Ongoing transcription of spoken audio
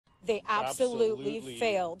They absolutely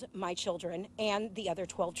failed my children and the other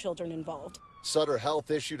 12 children involved. Sutter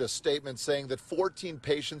Health issued a statement saying that 14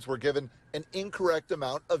 patients were given an incorrect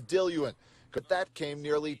amount of diluent, but that came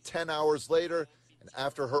nearly 10 hours later and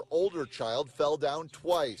after her older child fell down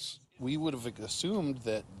twice. We would have assumed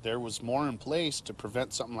that there was more in place to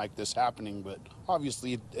prevent something like this happening, but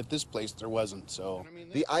obviously at this place there wasn't. So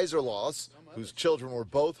the Iserlohs, whose children were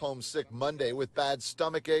both homesick Monday with bad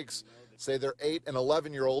stomach aches, say their 8 and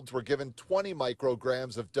 11-year-olds were given 20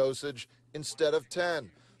 micrograms of dosage instead of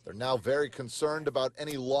 10. They're now very concerned about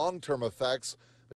any long-term effects